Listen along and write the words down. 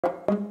Hi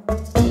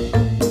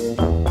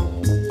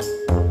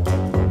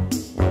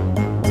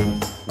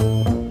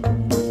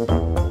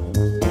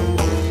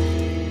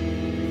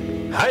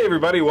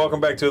everybody, welcome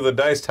back to the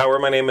Dice Tower.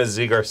 My name is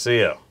Z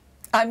Garcia.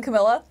 I'm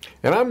Camilla.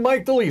 And I'm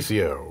Mike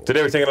Delisio.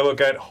 Today we're taking a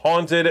look at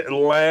Haunted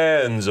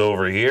Lands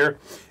over here.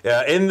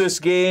 In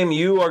this game,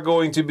 you are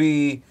going to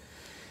be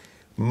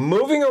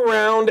moving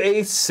around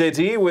a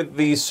city with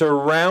the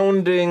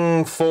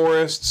surrounding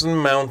forests and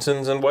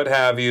mountains and what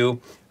have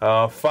you,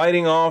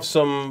 fighting off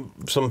some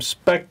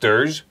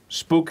specters,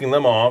 spooking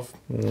them off,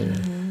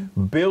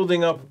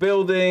 building up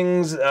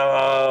buildings,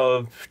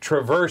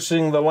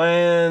 traversing the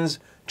lands,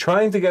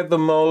 trying to get the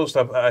most,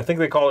 I think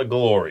they call it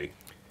glory.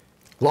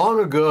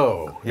 Long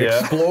ago,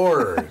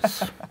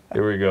 explorers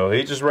Here we go.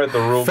 He just read the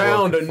rule book.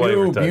 found a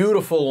new text.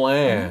 beautiful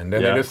land,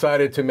 and they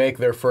decided to make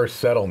their first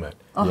settlement.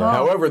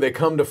 However, they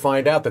come to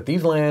find out that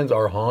these lands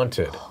are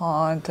haunted.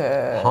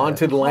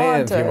 Haunted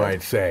lands, you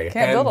might say.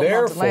 Can't build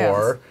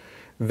therefore,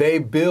 they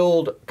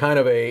build kind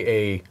of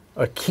a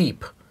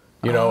keep.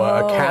 You know,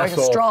 a castle,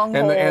 like a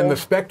stronghold. and the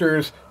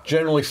specters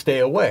generally stay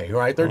away,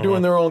 right? They're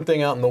doing their own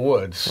thing out in the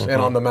woods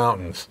and on the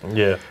mountains.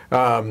 Yeah.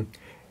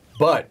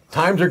 But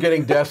times are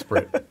getting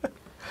desperate,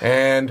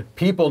 and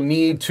people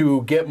need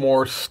to get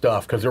more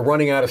stuff because they're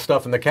running out of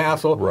stuff in the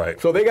castle. Right.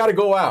 So they got to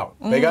go out.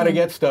 They got to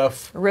get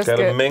stuff. Risk Got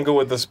to it. mingle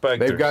with the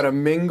specters. They've got to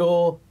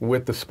mingle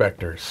with the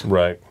specters.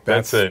 Right.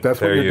 That's it. That's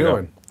There what you you're go.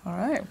 doing. All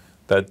right.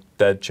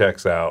 That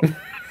checks out.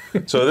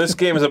 So this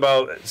game is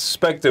about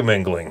specter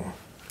mingling.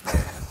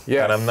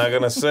 Yes. And I'm not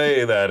going to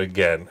say that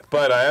again.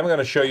 But I am going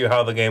to show you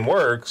how the game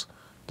works.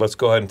 Let's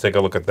go ahead and take a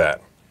look at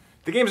that.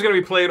 The game is going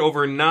to be played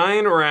over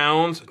 9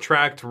 rounds,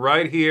 tracked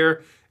right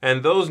here.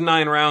 And those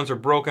 9 rounds are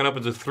broken up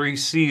into 3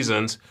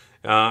 seasons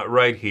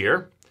right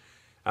here.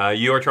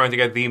 You are trying to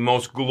get the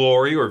most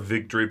glory or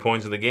victory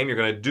points in the game. You're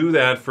going to do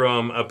that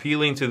from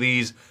appealing to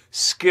these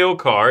skill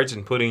cards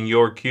and putting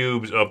your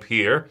cubes up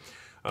here.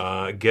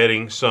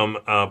 Getting some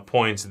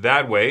points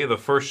that way. The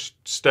first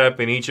step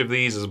in each of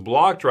these is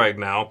blocked right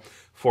now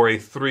for a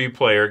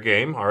 3-player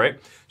game, all right?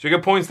 So you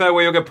get points that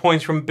way. You'll get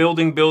points from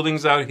building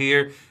buildings out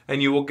here,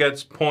 and you will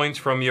get points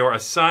from your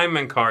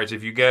assignment cards.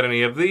 If you get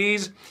any of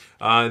these,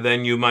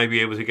 then you might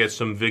be able to get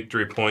some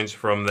victory points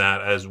from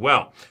that as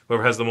well.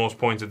 Whoever has the most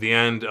points at the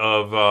end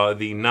of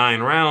the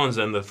 9 rounds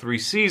and the 3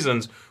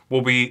 seasons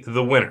will be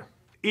the winner.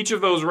 Each of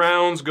those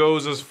rounds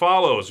goes as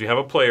follows. You have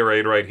a player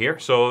aid right here.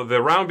 So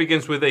the round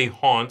begins with a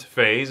haunt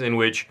phase in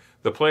which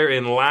the player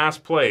in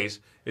last place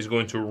is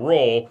going to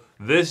roll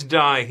this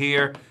die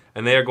here,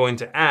 and they are going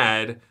to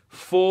add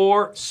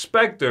 4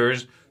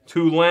 specters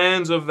to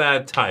lands of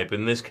that type,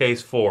 in this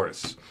case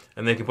forests.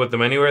 And they can put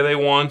them anywhere they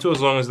want to as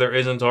long as there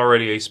isn't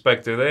already a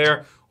specter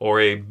there or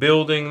a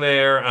building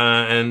there.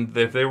 And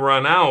if they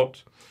run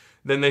out,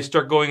 then they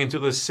start going into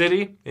the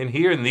city in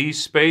here in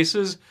these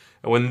spaces.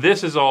 And when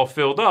this is all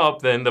filled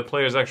up, then the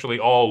players actually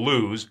all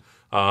lose.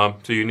 So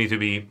you need to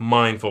be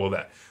mindful of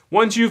that.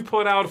 Once you've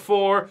put out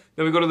 4,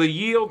 then we go to the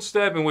yield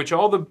step in which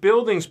all the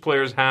buildings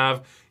players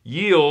have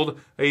yield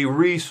a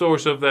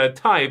resource of that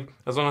type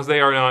as long as they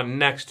are not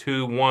next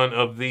to one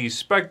of these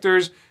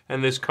specters.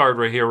 And this card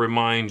right here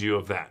reminds you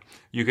of that.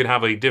 You could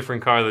have a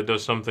different card that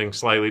does something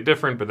slightly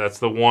different, but that's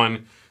the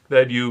one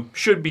that you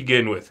should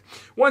begin with.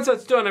 Once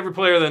that's done, every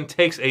player then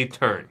takes a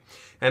turn.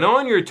 And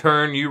on your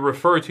turn, you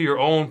refer to your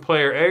own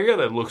player area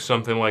that looks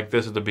something like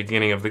this at the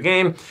beginning of the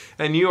game.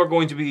 And you are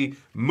going to be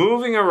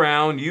moving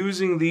around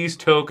using these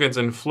tokens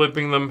and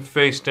flipping them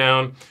face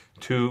down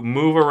to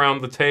move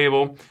around the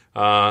table.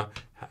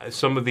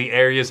 Some of the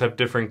areas have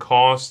different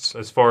costs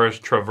as far as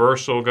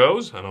traversal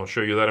goes, and I'll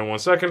show you that in 1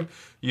 second.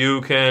 You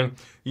can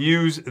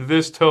use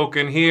this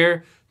token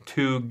here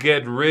to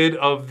get rid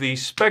of the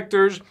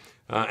specters.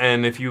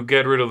 And if you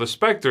get rid of the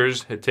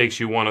specters, it takes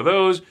you one of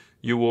those.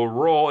 You will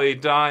roll a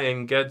die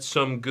and get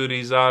some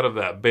goodies out of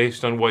that.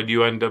 Based on what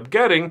you end up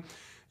getting,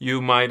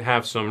 you might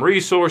have some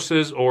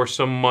resources or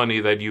some money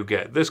that you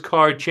get. This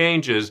card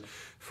changes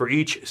for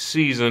each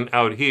season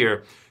out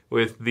here,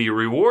 with the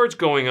rewards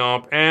going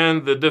up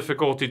and the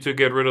difficulty to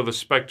get rid of the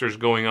specters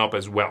going up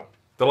as well.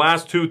 The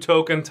last 2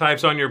 token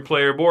types on your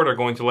player board are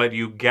going to let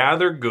you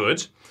gather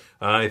goods.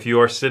 If you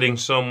are sitting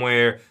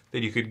somewhere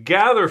that you could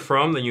gather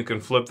from, then you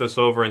can flip this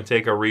over and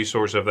take a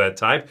resource of that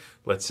type.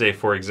 Let's say,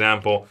 for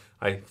example,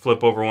 I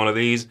flip over one of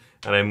these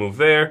and I move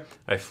there.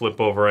 I flip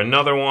over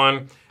another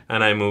one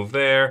and I move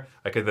there.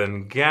 I could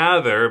then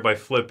gather by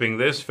flipping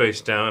this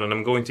face down, and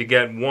I'm going to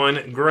get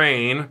 1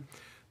 grain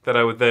that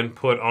I would then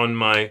put on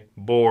my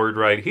board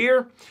right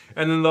here.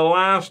 And then the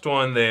last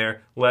one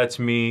there lets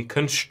me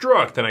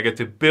construct, and I get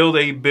to build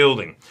a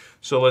building.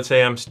 So let's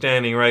say I'm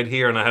standing right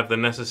here and I have the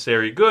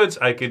necessary goods.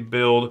 I could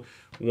build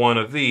one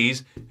of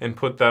these and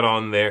put that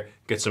on there,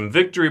 get some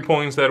victory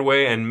points that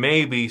way, and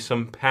maybe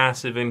some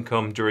passive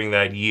income during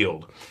that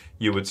yield.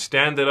 You would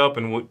stand it up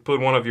and put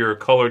one of your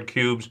colored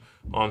cubes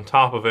on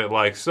top of it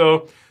like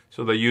so,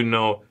 so that you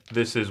know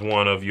this is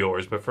one of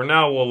yours. But for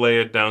now, we'll lay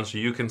it down so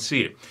you can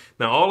see it.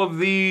 Now, all of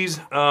these,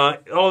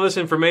 all this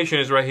information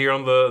is right here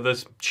on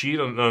this sheet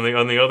on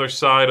the other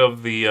side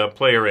of the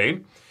player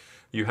aid.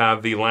 You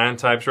have the land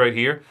types right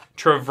here.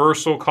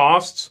 Traversal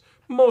costs,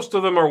 most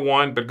of them are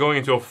 1, but going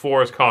into a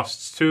forest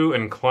costs 2,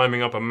 and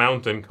climbing up a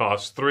mountain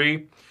costs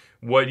 3.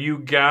 What you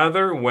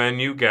gather when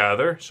you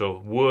gather, so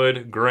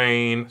wood,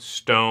 grain,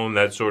 stone,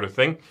 that sort of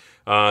thing.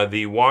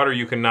 The water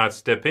you cannot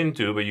step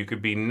into, but you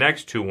could be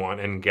next to one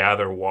and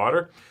gather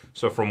water.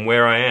 So from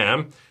where I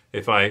am,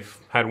 if I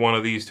had one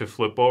of these to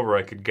flip over,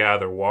 I could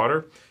gather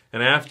water.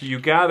 And after you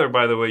gather,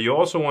 by the way, you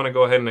also want to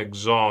go ahead and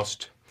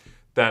exhaust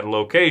that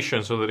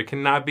location so that it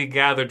cannot be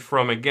gathered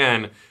from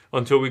again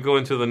until we go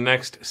into the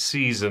next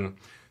season.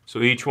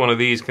 So each one of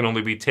these can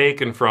only be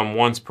taken from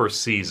once per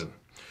season.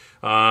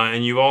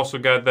 And you've also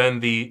got then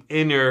the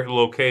inner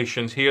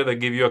locations here that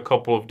give you a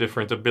couple of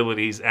different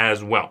abilities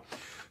as well.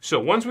 So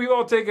once we've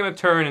all taken a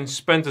turn and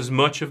spent as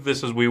much of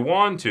this as we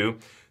want to,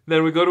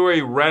 then we go to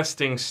a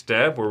resting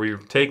step where we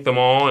take them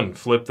all and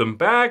flip them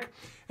back.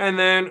 And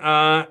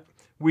then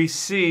we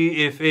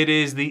see if it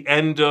is the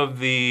end of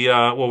the,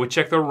 well, we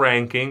check the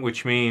ranking,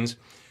 which means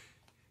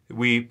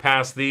we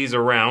pass these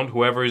around.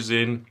 Whoever's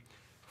in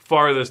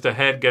farthest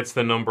ahead gets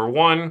the number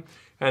 1,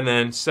 and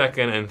then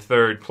second and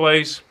third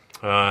place.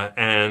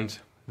 And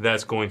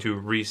that's going to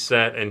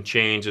reset and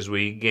change as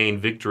we gain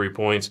victory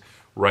points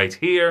right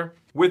here.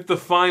 With the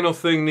final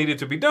thing needed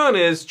to be done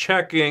is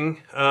checking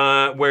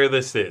where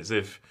this is.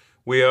 If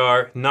we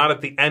are not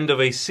at the end of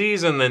a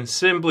season, then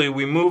simply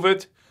we move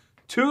it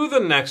to the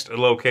next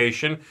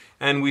location,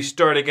 and we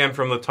start again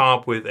from the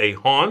top with a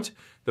haunt.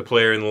 The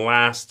player in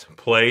last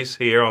place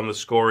here on the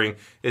scoring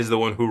is the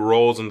one who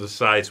rolls and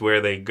decides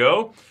where they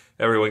go.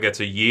 Everyone gets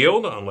a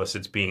yield unless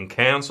it's being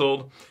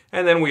canceled,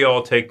 and then we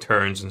all take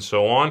turns and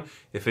so on.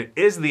 If it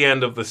is the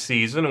end of the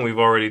season, and we've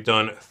already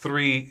done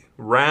 3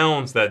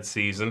 rounds that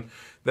season,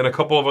 then a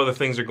couple of other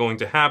things are going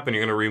to happen.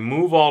 You're going to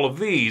remove all of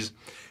these,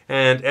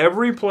 and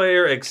every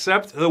player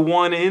except the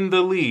one in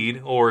the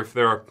lead, or if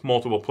there are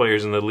multiple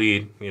players in the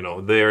lead, you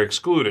know, they're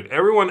excluded.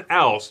 Everyone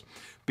else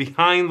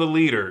behind the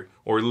leader,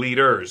 or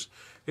leaders,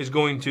 is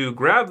going to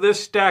grab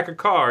this stack of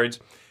cards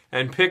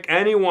and pick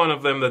any one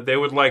of them that they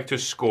would like to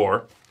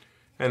score.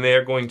 And they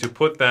are going to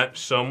put that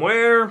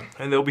somewhere,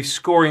 and they'll be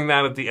scoring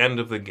that at the end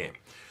of the game.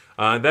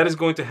 That is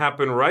going to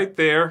happen right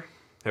there.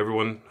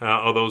 Everyone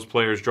of those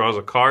players draws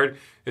a card.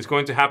 It's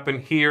going to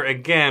happen here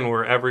again,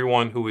 where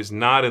everyone who is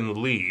not in the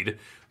lead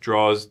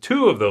draws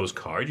 2 of those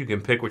cards. You can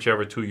pick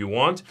whichever 2 you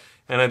want.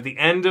 And at the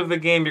end of the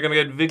game, you're going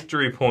to get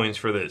victory points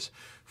for this.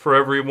 For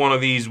every one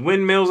of these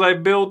windmills I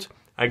built,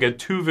 I get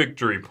 2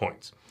 victory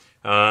points.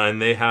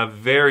 And they have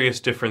various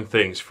different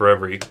things. For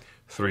every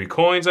 3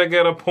 coins, I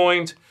get a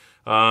point.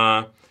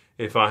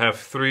 If I have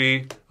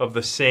 3 of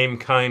the same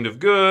kind of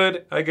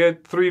good, I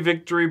get 3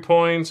 victory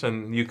points,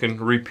 and you can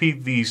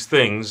repeat these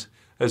things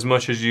as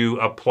much as you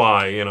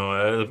apply, you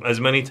know,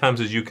 as many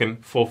times as you can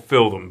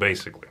fulfill them,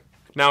 basically.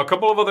 Now, a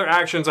couple of other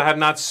actions I have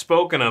not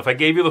spoken of. I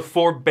gave you the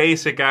 4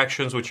 basic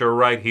actions, which are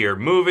right here.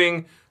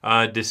 Moving,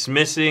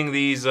 dismissing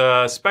these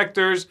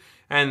specters,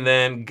 and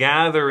then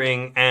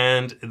gathering,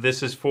 and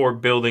this is for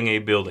building a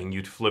building.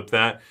 You'd flip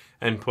that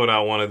and put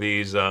out one of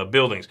these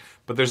buildings.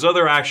 But there's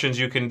other actions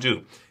you can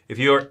do. If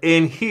you're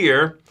in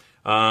here,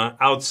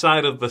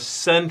 outside of the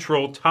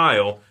central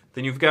tile,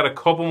 then you've got a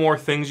couple more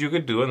things you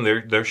could do, and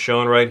they're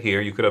shown right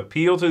here. You could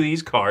appeal to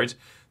these cards.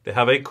 They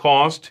have a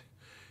cost,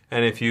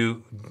 and if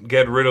you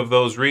get rid of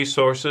those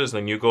resources,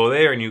 then you go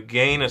there and you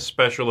gain a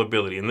special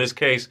ability. In this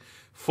case,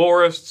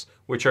 forests,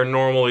 which are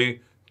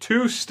normally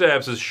 2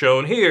 steps as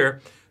shown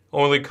here,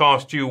 only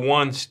cost you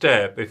 1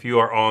 step if you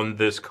are on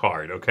this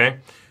card, okay?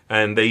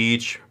 And they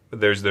each...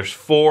 There's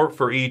 4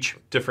 for each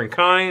different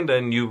kind,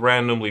 and you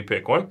randomly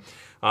pick one.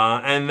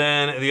 And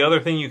then the other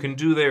thing you can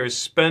do there is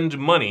spend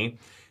money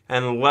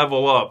and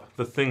level up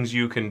the things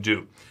you can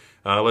do.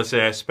 Let's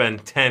say I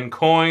spend 10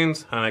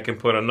 coins, and I can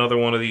put another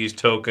one of these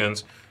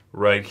tokens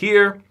right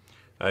here.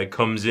 It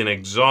comes in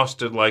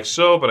exhausted like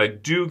so, but I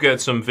do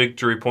get some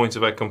victory points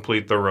if I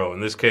complete the row.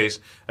 In this case,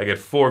 I get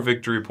 4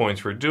 victory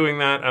points for doing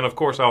that, and of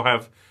course I'll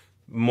have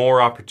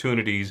more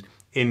opportunities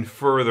in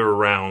further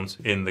rounds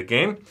in the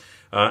game.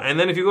 And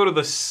then if you go to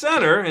the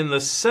center, in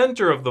the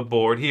center of the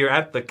board here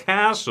at the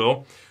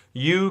castle,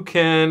 you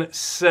can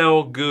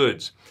sell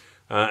goods.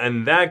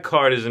 And that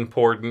card is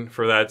important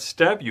for that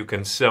step. You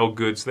can sell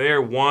goods there.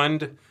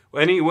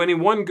 Any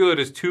one good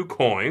is 2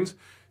 coins.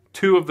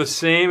 2 of the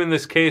same in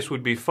this case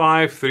would be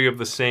 5. 3 of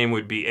the same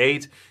would be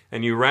 8.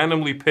 And you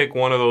randomly pick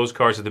one of those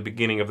cards at the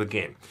beginning of the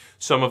game.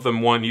 Some of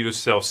them want you to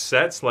sell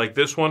sets like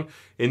this one.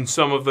 In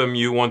some of them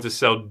you want to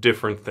sell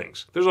different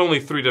things. There's only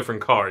 3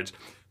 different cards.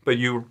 But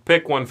you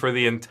pick one for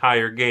the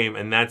entire game,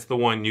 and that's the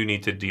one you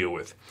need to deal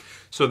with.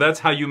 So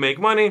that's how you make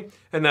money,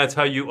 and that's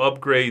how you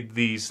upgrade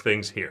these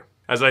things here.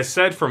 As I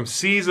said, from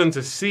season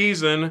to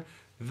season,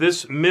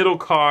 this middle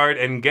card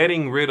and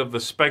getting rid of the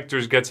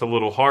specters gets a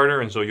little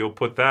harder, and so you'll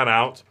put that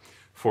out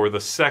for the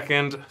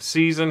 2nd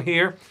season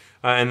here,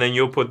 and then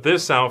you'll put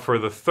this out for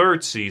the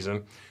 3rd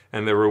season,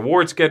 and the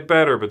rewards get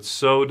better, but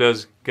so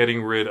does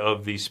getting rid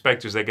of the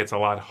specters. That gets a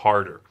lot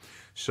harder.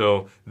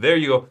 So there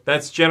you go.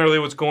 That's generally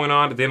what's going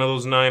on at the end of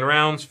those 9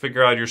 rounds.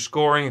 Figure out your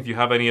scoring. If you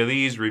have any of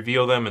these,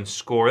 reveal them and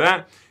score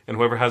that. And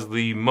whoever has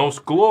the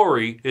most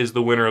glory is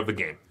the winner of the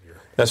game.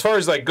 As far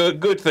as like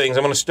good things,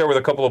 I'm going to start with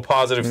a couple of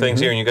positive things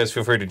here, and you guys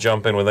feel free to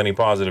jump in with any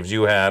positives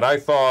you had. I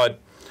thought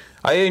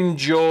I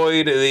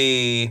enjoyed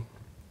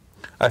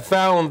I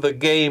found the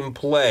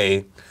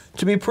gameplay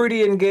to be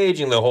pretty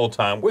engaging the whole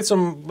time, with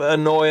some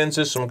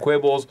annoyances, some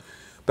quibbles,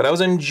 but I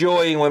was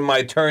enjoying when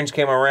my turns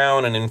came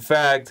around, and in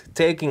fact,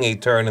 taking a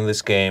turn in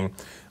this game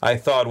I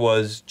thought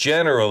was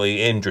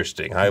generally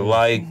interesting. I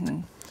liked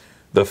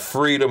the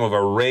freedom of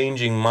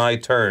arranging my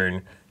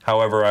turn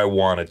however I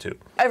wanted to.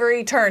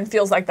 Every turn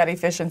feels like that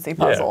efficiency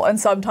puzzle, and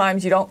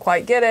sometimes you don't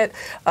quite get it.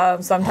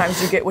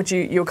 Sometimes you get what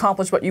you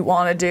accomplish what you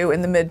want to do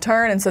in the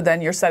mid-turn, and so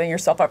then you're setting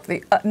yourself up for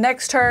the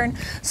next turn.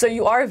 So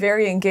you are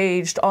very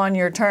engaged on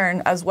your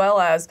turn, as well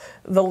as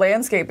the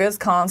landscape is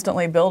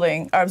constantly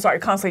building. I'm sorry,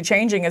 constantly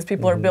changing as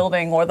people are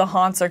building or the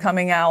haunts are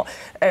coming out,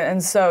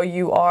 and so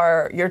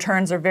your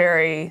turns are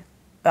very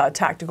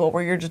tactical,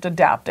 where you're just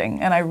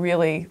adapting. And I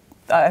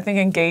think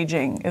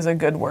engaging is a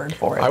good word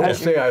for it. I will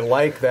say I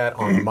like that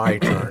on my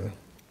turn,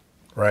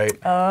 right?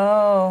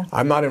 Oh.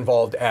 I'm not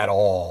involved at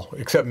all,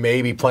 except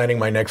maybe planning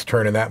my next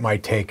turn, and that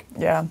might take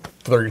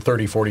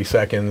 30, 40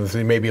 seconds,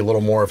 maybe a little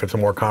more if it's a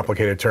more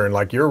complicated turn.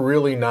 Like, you're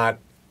really not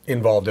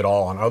involved at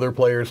all on other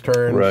players'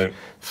 turns,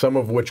 some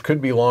of which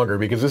could be longer,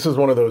 because this is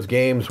one of those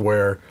games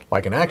where,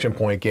 like an action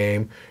point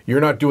game, you're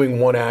not doing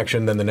one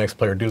action, then the next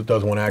player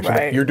does one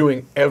action. You're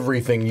doing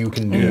everything you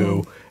can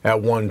do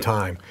at one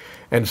time.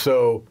 And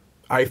so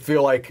I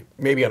feel like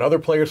maybe on other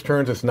players'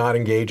 turns it's not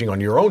engaging. On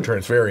your own turn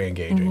it's very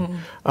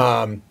engaging.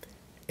 And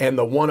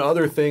the one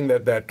other thing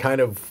that kind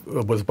of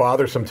was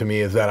bothersome to me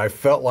is that I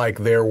felt like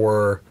there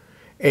were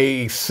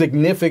a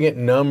significant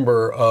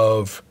number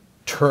of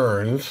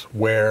turns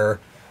where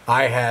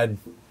I had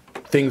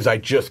things I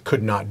just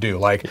could not do.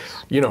 Like,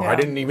 I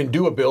didn't even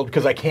do a build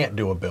because I can't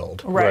do a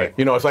build.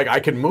 It's like I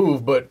can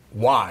move, but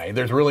why?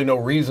 There's really no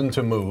reason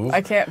to move.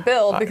 I can't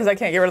build because I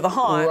can't get rid of the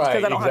haunt,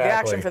 because I don't have the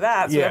action for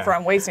that, so therefore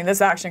I'm wasting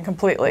this action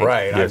completely.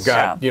 I've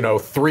got,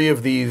 3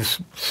 of these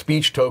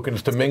speech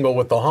tokens to mingle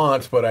with the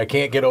haunts, but I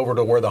can't get over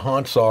to where the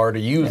haunts are to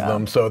use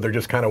them, so they're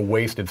just kind of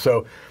wasted.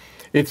 So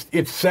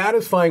it's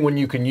satisfying when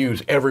you can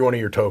use every one of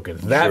your tokens.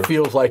 That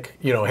feels like,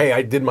 hey,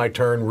 I did my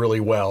turn really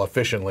well,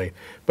 efficiently.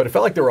 But it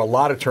felt like there were a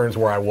lot of turns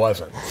where I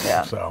wasn't.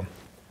 So.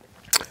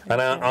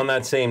 And on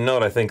that same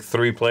note, I think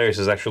 3 players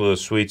is actually a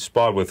sweet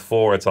spot. With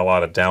 4, it's a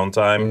lot of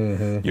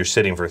downtime. You're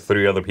sitting for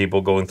 3 other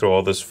people going through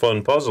all this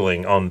fun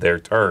puzzling on their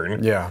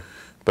turn.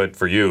 But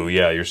for you,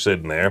 you're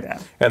sitting there.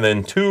 And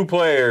then 2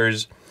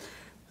 players,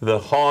 the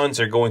haunts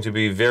are going to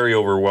be very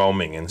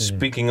overwhelming. And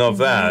speaking of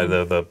that,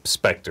 the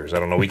specters. I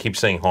don't know, we keep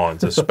saying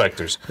haunts, the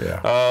specters.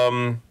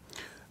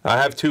 I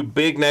have 2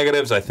 big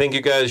negatives. I think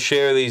you guys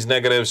share these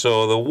negatives.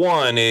 So the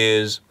one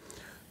is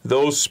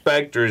those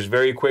specters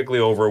very quickly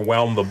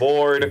overwhelm the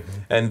board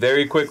and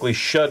very quickly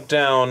shut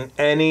down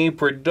any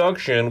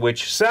production,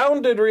 which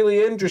sounded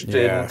really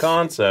interesting in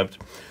concept.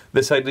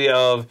 This idea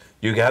of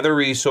you gather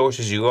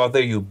resources, you go out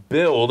there, you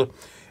build,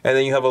 and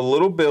then you have a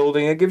little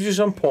building. It gives you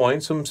some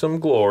points, some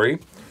glory.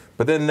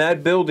 But then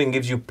that building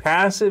gives you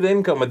passive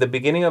income at the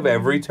beginning of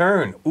every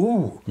turn.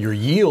 Ooh. You're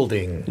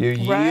yielding. You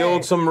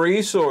yield some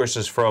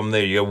resources from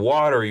there. You get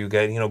water, you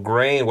get,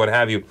 grain, what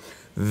have you.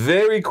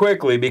 Very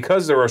quickly,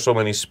 because there are so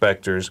many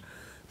specters,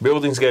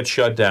 buildings get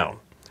shut down.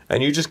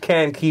 And you just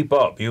can't keep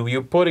up.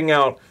 You're putting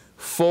out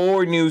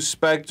 4 new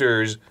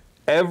specters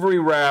every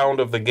round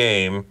of the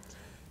game.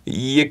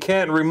 You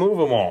can't remove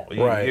them all.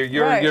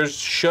 You're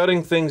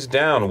shutting things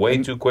down way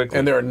too quickly.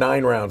 And there are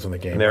 9 rounds in the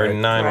game. There are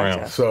 9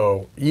 rounds.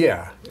 So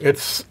they're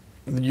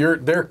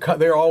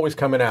always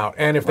coming out.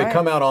 And if they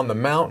come out on the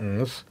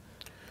mountains,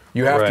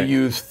 you have to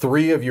use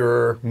 3 of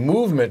your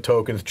movement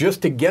tokens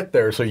just to get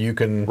there, so you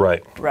can.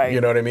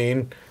 You know what I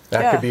mean?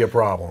 That could be a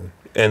problem.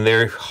 And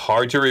they're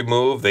hard to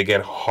remove. They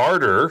get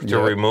harder to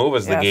remove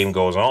as the game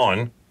goes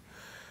on.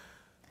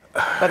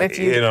 But if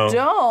you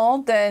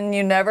don't, then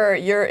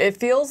it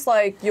feels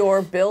like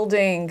you're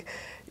building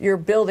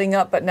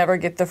up but never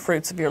get the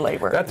fruits of your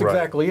labor. That's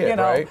exactly it,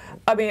 right?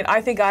 I mean,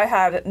 I think I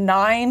had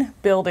 9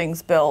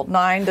 buildings built,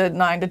 9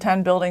 to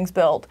 10 buildings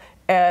built,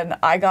 and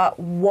I got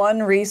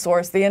 1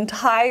 resource the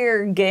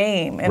entire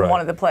game in one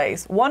of the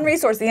plays. 1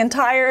 resource the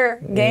entire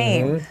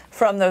game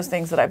from those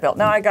things that I built.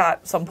 Now I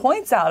got some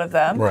points out of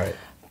them.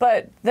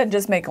 But then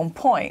just make them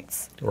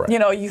points.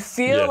 You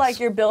feel like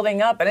you're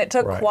building up, and it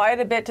took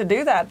quite a bit to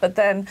do that. But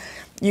then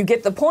you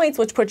get the points,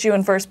 which puts you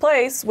in first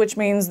place, which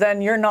means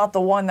then you're not the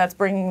one that's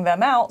bringing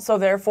them out. So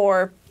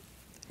therefore,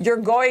 you're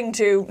going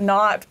to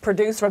not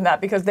produce from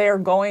that, because they are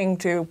going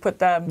to put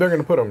them. They're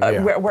going to put them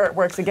where it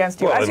works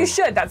against you, as you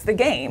should. That's the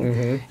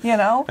game.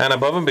 And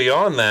above and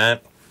beyond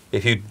that,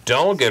 if you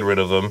don't get rid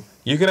of them,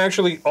 you can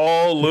actually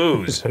all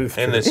lose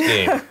in this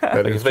game.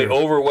 If they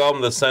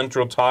overwhelm the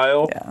central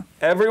tile,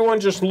 everyone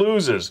just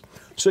loses.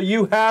 So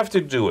you have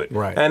to do it.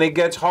 And it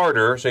gets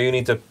harder, so you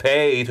need to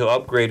pay to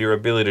upgrade your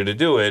ability to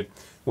do it.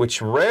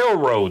 which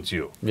railroads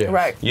you. Yeah.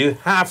 Right. You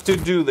have to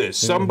do this.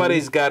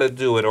 Somebody's got to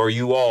do it, or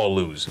you all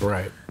lose.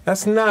 Right.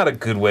 That's not a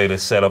good way to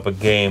set up a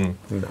game.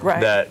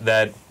 Right.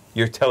 That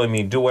you're telling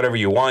me do whatever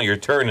you want. Your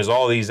turn is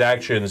all these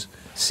actions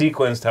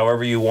sequenced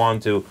however you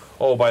want to.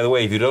 Oh, by the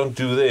way, if you don't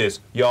do this,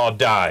 y'all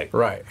die.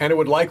 Right. And it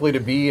would likely to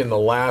be in the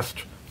last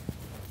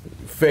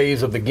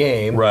phase of the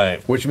game.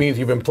 Right. Which means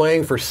you've been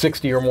playing for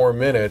 60 or more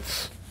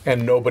minutes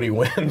and nobody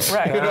wins.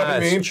 Right. You know what I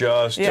mean?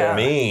 That's just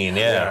mean,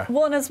 yeah.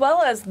 Well, and as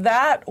well as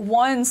that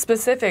one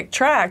specific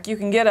track, you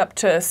can get up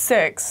to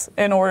 6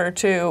 in order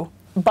to,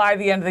 by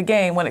the end of the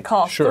game, when it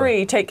costs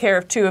 3, take care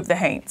of 2 of the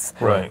haints.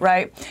 Right.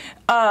 Right?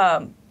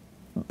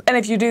 And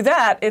if you do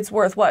that, it's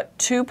worth, what,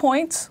 2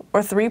 points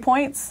or 3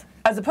 points?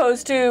 As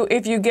opposed to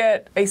if you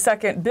get a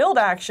second build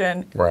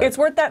action, it's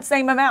worth that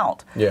same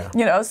amount. Yeah.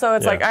 You know, so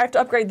it's like I have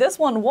to upgrade this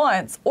one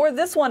once or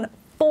this one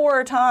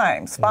 4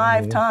 times,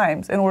 5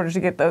 times in order to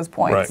get those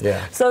points. Right.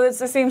 Yeah. So this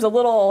seems a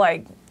little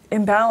like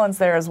imbalance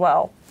there as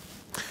well.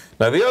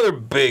 Now the other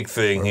big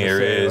thing here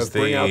is let's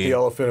bring out the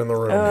elephant in the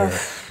room here.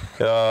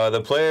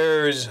 The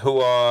players who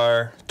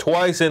are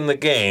twice in the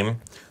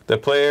game, the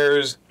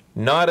players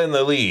not in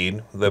the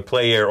lead, the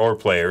player or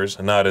players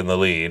not in the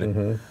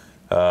lead,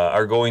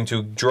 are going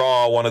to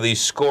draw one of these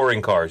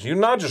scoring cards. You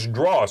not just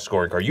draw a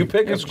scoring card, you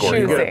pick a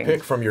scoring You card. get a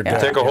pick from your You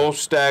deck. take a whole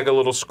stack of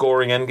little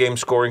scoring, endgame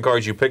scoring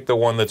cards, you pick the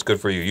one that's good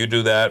for you. You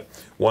do that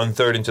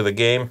 1/3 into the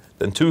game,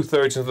 then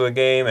 2/3 into the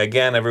game.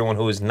 Again, everyone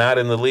who is not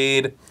in the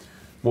lead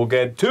will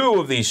get 2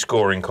 of these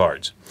scoring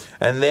cards.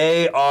 And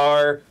they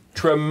are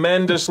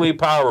tremendously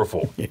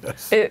powerful.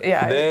 Yes.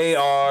 They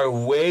are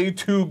way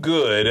too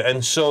good,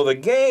 and so the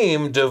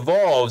game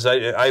devolves.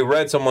 I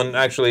read someone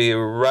actually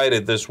write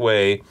it this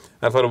way.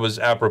 I thought it was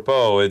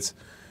apropos. It's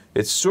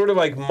sort of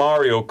like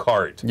Mario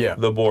Kart,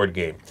 the board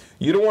game.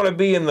 You don't want to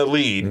be in the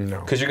lead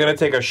because you're going to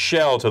take a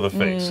shell to the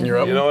face. You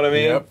know what I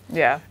mean? Yep.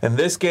 Yeah. And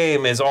this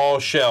game is all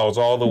shells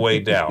all the way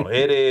down.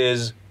 It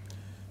is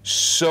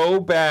so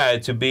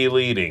bad to be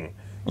leading.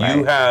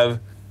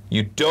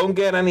 You don't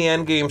get any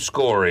endgame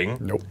scoring.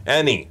 Nope.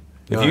 Any.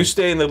 If you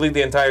stay in the lead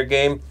the entire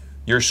game,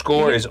 your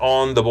score is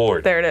on the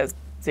board. There it is.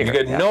 0. You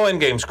get no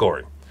endgame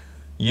scoring.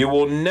 You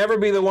will never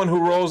be the one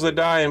who rolls the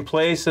die and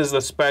places the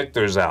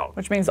specters out.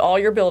 Which means all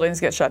your buildings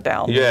get shut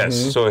down.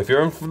 Yes. So if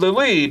you're in the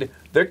lead,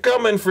 they're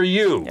coming for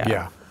you.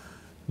 Yeah.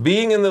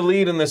 Being in the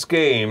lead in this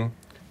game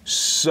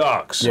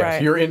sucks. Yes.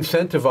 Right. You're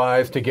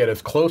incentivized to get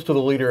as close to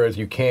the leader as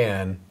you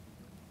can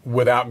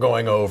without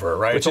going over,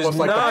 right? Which it's almost is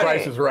like not- the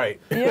Price is Right.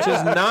 Which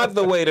is not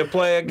the way to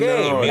play a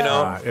game, No, you it's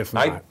know? not. It's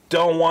not. I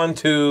don't want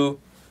to...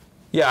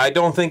 Yeah, I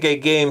don't think a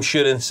game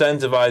should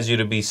incentivize you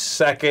to be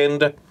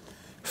second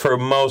for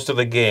most of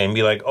the game.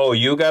 Be like, oh,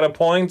 you got a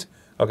point?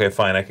 Okay,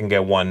 fine, I can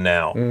get 1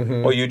 now.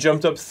 Oh, you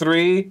jumped up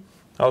 3?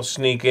 I'll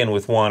sneak in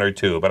with 1 or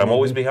 2, but I'm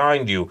always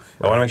behind you.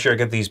 I want to make sure I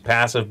get these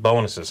passive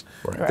bonuses.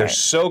 They're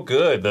so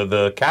good.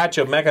 The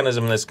catch-up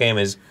mechanism in this game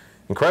is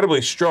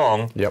incredibly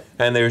strong. Yep.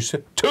 And there's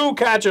 2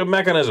 catch-up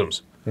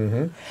mechanisms.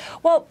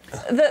 Well,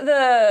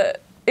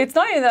 it's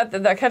not even that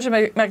the catch-up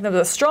mechanism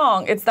is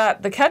strong. It's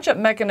that the catch-up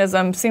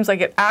mechanism seems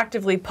like it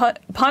actively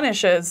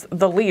punishes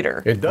the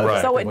leader. It does.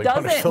 Right. So it actively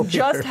punish the doesn't leader.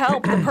 just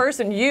help the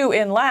person you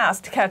in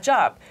last catch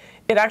up.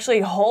 It actually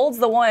holds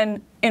the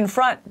one in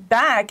front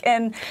back,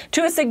 and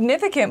to a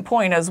significant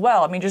point as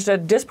well. I mean, just a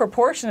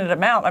disproportionate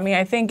amount. I mean,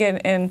 I think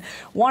in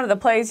one of the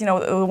plays, you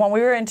know, the one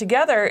we were in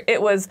together, I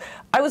was,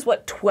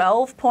 what,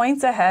 12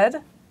 points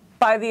ahead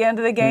by the end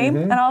of the game?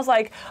 And I was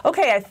like,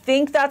 okay, I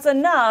think that's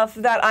enough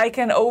that I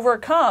can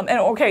overcome. And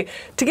okay,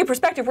 to give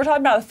perspective, we're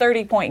talking about a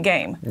 30-point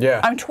game.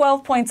 Yeah. I'm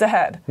 12 points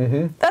ahead.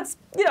 That's,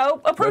 you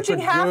know, approaching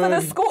half of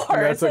the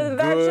score. So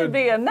that should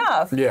be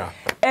enough. Yeah.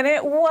 And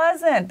it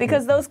wasn't,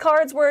 because those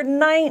cards were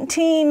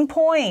 19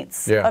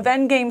 points of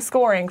endgame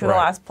scoring for the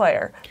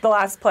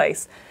last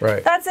place.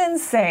 Right. That's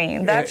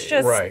insane. That's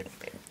just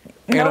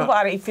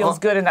nobody feels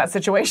good in that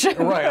situation.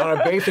 Right, on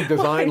a basic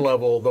design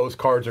level, those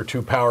cards are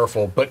too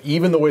powerful, but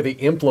even the way they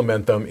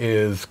implement them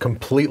is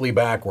completely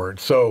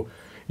backwards. So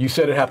you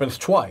said it happens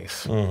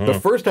twice. The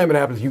first time it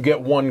happens, you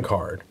get 1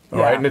 card, all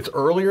right? And it's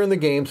earlier in the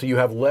game, so you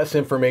have less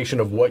information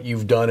of what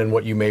you've done and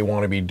what you may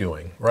want to be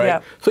doing, right?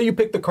 Yeah. So you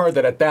pick the card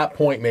that at that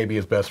point maybe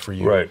is best for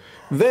you. Right.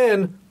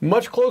 Then,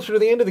 much closer to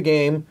the end of the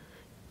game,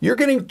 you're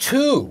getting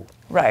 2.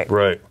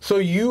 Right. So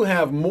you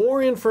have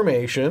more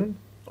information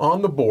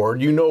on the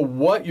board. You know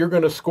what you're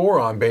going to score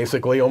on,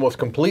 basically, almost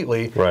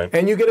completely. Right.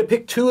 And you get to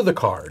pick 2 of the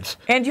cards.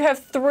 And you have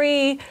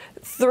three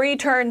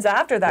turns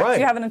after that. 'Cause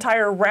you have an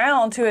entire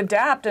round to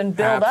adapt and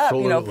build up.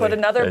 You know, put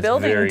another That's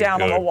building very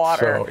down on the good.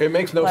 water. So it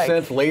makes no Like,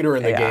 sense later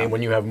in the game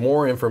when you have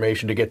more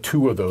information to get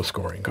 2 of those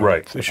scoring cards.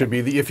 Right. It should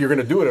be, if you're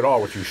going to do it at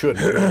all, which you should,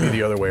 it should be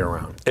the other way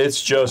around.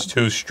 It's just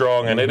too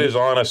strong, and it is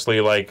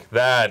honestly like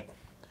that.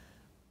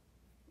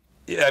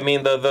 I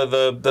mean,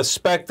 the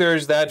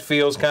specters, that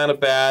feels kind of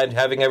bad.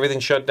 Having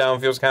everything shut down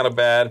feels kind of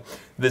bad.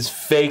 This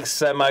fake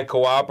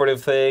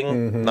semi-cooperative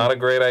thing, not a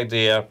great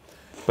idea.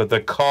 But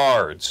the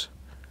cards,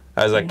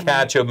 as a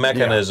catch-up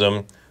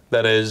mechanism,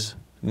 that is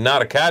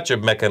not a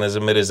catch-up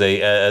mechanism. It is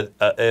a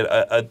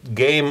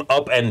game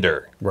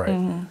upender.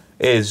 Right.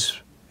 Is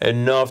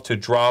enough to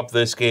drop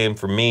this game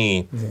for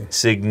me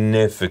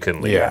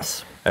significantly.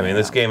 Yes. I mean,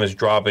 this game is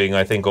dropping,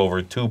 I think,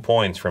 over 2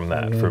 points from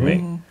that for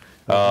me.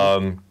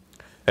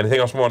 Anything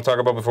else we want to talk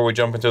about before we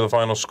jump into the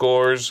final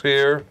scores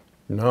here?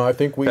 No, I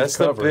think That's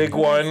the big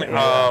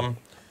one.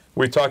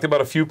 We talked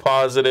about a few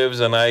positives,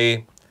 and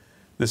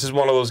this is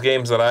one of those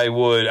games that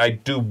I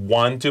do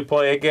want to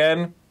play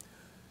again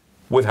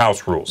with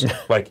house rules,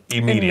 like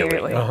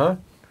immediately.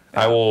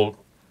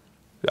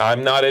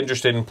 I'm not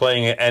interested in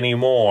playing it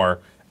anymore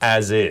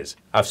as is.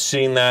 I've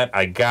seen that,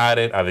 I got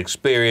it, I've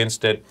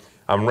experienced it.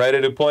 I'm ready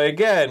to play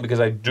again because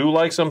I do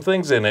like some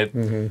things in it,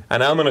 and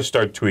I'm going to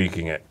start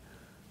tweaking it.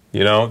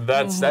 You know,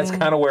 that's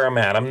kind of where I'm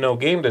at. I'm no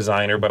game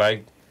designer, but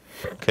I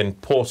can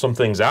pull some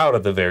things out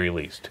at the very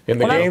least. In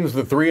the games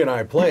the three and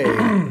I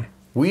played,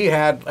 we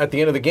had, at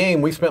the end of the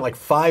game, we spent like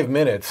 5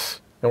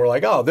 minutes, and we're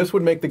like, oh, this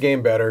would make the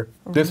game better,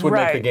 this would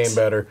make the game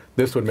better,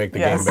 this would make the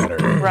game better.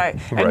 Right.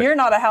 And you're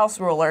not a house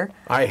ruler.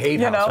 I hate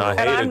house rules.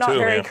 And I'm not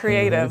very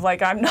creative.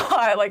 Like, I'm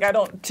not, like, I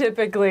don't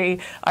typically,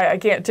 I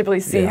can't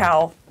typically see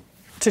how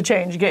to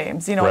change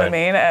games, you know what I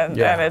mean? And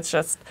it's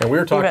just, and we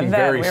were talking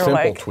very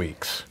simple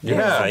tweaks.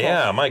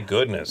 My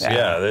goodness.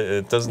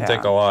 It doesn't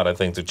take a lot, I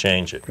think, to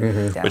change it,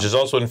 which is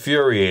also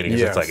infuriating.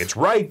 It's like, it's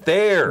right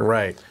there.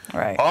 Right.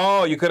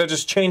 Oh, you could have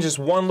just changed this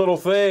one little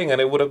thing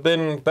and it would have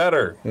been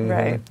better.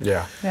 Right.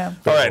 Yeah. All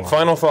right,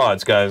 final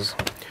thoughts, guys.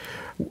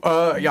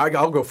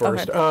 I'll go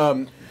first.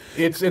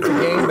 It's a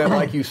game that,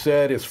 like you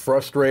said, is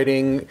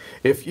frustrating.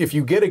 If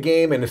you get a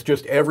game and it's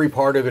just every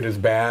part of it is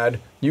bad,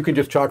 you can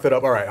just chalk that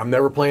up. All right, I'm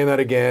never playing that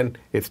again.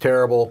 It's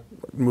terrible.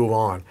 Move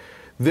on.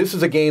 This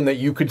is a game that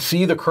you could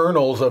see the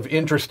kernels of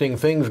interesting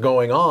things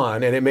going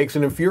on, and it makes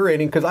it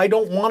infuriating because I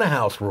don't want a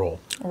house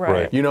rule.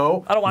 Right. You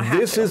know, I don't want to have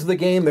this is the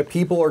game that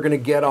people are going to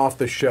get off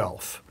the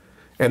shelf,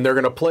 and they're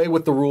going to play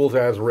with the rules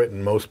as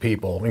written. Most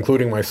people,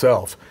 including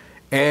myself,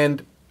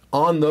 and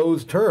on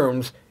those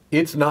terms,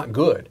 it's not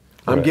good.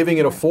 I'm giving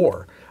it a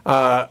 4.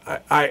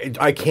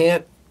 I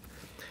can't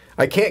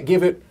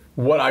give it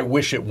what I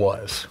wish it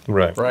was.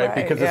 Right.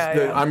 Because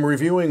I'm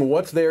reviewing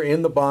what's there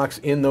in the box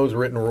in those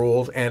written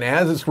rules, and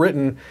as it's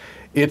written,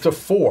 it's a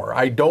 4.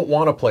 I don't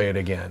want to play it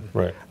again.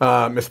 Right.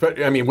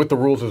 Especially, I mean, with the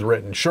rules as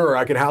written. Sure,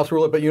 I could house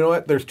rule it, but you know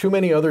what? There's too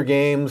many other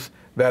games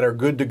that are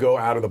good to go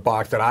out of the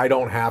box that I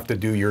don't have to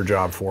do your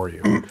job for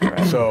you.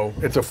 So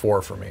it's a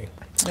 4 for me.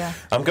 Yeah.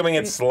 I'm coming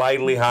in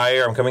slightly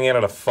higher. I'm coming in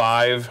at a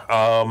 5.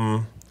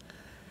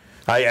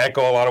 I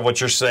echo a lot of what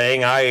you're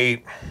saying.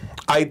 I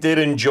did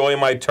enjoy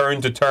my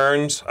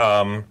turn-to-turns,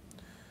 but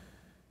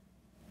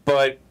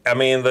I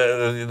mean,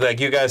 like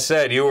you guys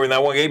said, you were in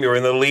that one game. You were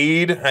in the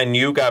lead, and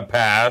you got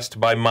passed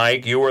by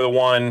Mike. You were the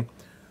one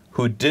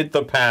who did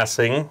the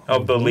passing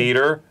of the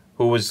leader,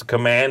 who was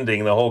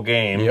commanding the whole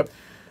game. Yep.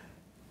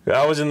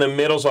 I was in the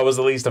middle, so I was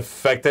the least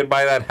affected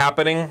by that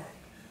happening.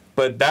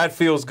 But that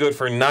feels good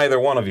for neither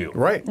one of you.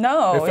 Right.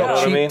 No, it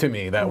felt cheap to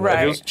me that way. It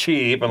feels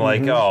cheap and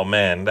like, oh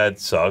man, that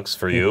sucks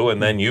for you.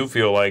 And then you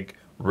feel like,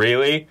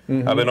 really?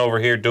 I've been over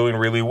here doing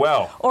really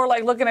well. Or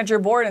like looking at your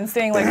board and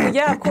saying like, well,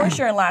 yeah, of course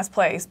you're in last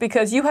place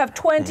because you have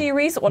 20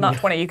 resources. Well, not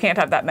 20, you can't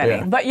have that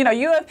many. But you know,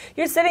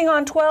 you're sitting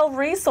on 12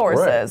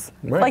 resources.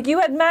 Like you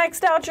had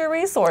maxed out your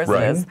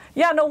resources.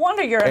 Yeah, no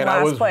wonder you're in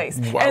last place.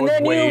 And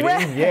then you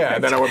read. Yeah,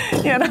 and then I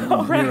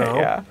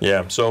would,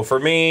 Yeah, so for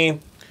me,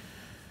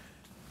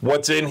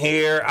 what's in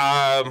here,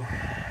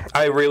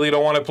 I really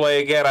don't want to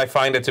play again. I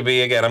find it to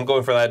be, again, I'm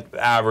going for that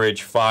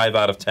average 5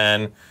 out of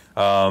 10.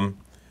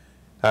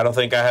 I don't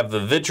think I have the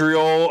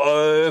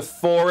vitriol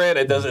for it.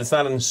 It's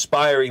not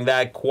inspiring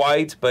that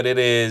quite, but it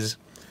is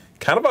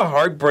kind of a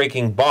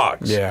heartbreaking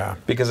box. Yeah.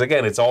 Because,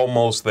 again, it's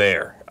almost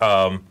there.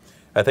 I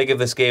think if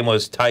this game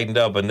was tightened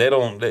up, and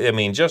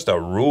just a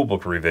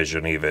rulebook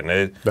revision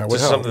even,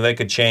 just something they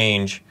could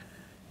change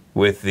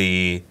with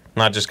the,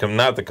 not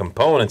the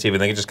components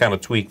even, they could just kind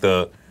of tweak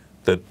the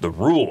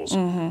rules.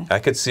 I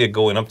could see it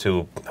going up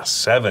to a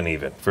 7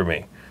 even for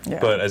me.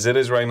 But as it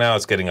is right now,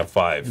 it's getting a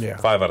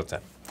 5. 5 out of 10.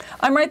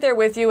 I'm right there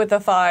with you with the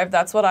 5.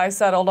 That's what I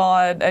settled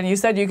on. And you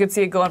said you could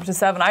see it going up to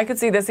 7. I could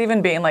see this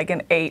even being like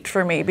an 8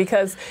 for me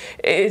because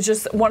it's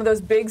just one of those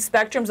big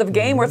spectrums of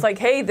game where it's like,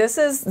 hey, this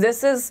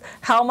is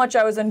how much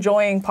I was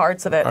enjoying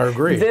parts of it. I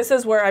agree. This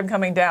is where I'm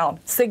coming down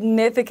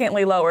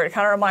significantly lower. It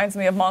kind of reminds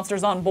me of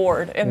Monsters on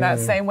Board in that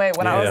same way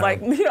when I was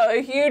like,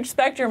 a huge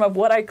spectrum of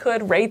what I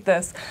could rate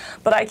this.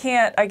 But I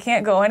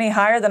can't go any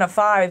higher than a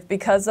 5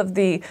 because of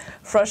the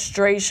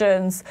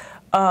frustrations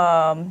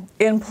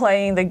in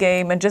playing the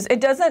game, and just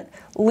it doesn't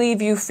leave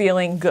you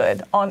feeling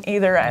good on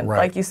either end,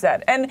 like you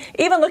said. And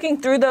even looking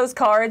through those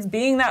cards,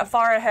 being that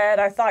far ahead,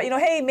 I thought,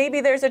 hey,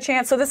 maybe there's a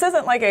chance. So this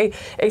isn't like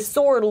a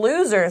sore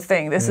loser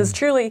thing. This is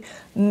truly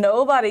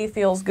nobody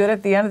feels good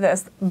at the end of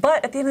this.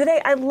 But at the end of the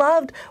day, I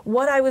loved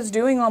what I was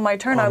doing on my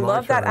turn. I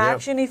loved that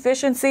action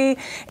efficiency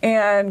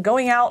and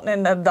going out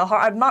and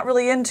I'm not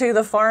really into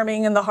the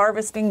farming and the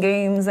harvesting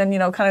games and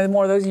kind of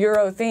more of those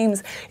Euro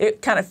themes.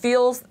 It kind of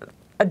feels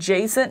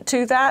adjacent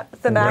to that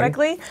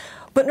thematically,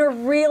 but in a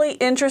really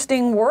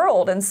interesting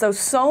world. And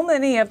so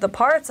many of the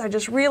parts I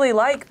just really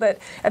like, but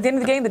at the end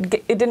of the game,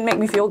 it didn't make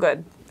me feel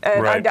good.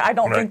 And I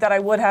don't think that I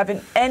would have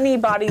in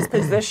anybody's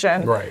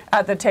position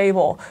at the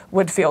table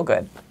would feel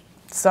good.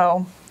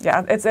 So,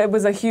 yeah, it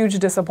was a huge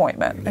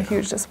disappointment, a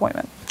huge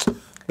disappointment.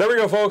 There we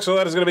go, folks. So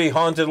that is going to be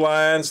Haunted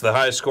Lands, the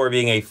highest score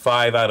being a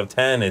 5 out of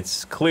 10.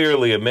 It's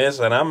clearly a miss,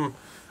 and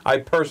I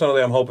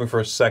personally am hoping for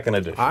a second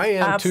edition. I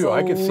am too.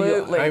 I can see.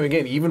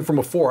 Again, even from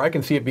a 4, I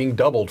can see it being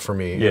doubled for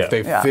me if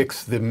they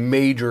fix the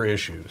major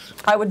issues.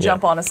 I would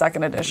jump on a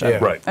second edition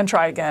and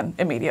try again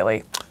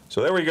immediately.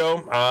 So there we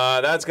go.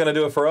 That's going to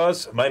do it for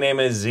us. My name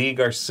is Z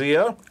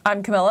Garcia.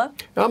 I'm Camilla.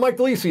 I'm Mike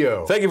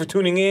Delicio. Thank you for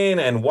tuning in,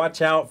 and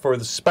watch out for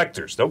the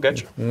specters. They'll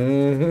get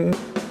you.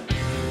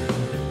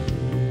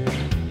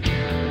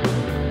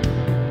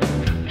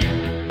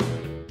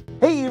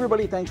 Hey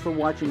everybody, thanks for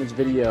watching this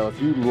video.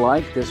 If you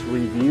like this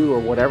review or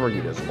whatever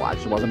you just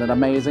watched, wasn't it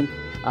amazing?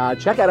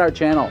 Check out our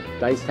channel,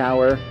 Dice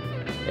Tower.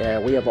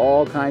 We have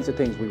all kinds of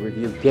things. We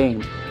review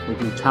games, we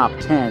do top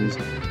 10s,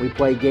 we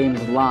play games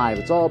live.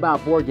 It's all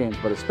about board games,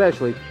 but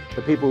especially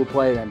the people who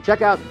play them.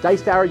 Check out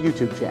Dice Tower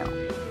YouTube channel.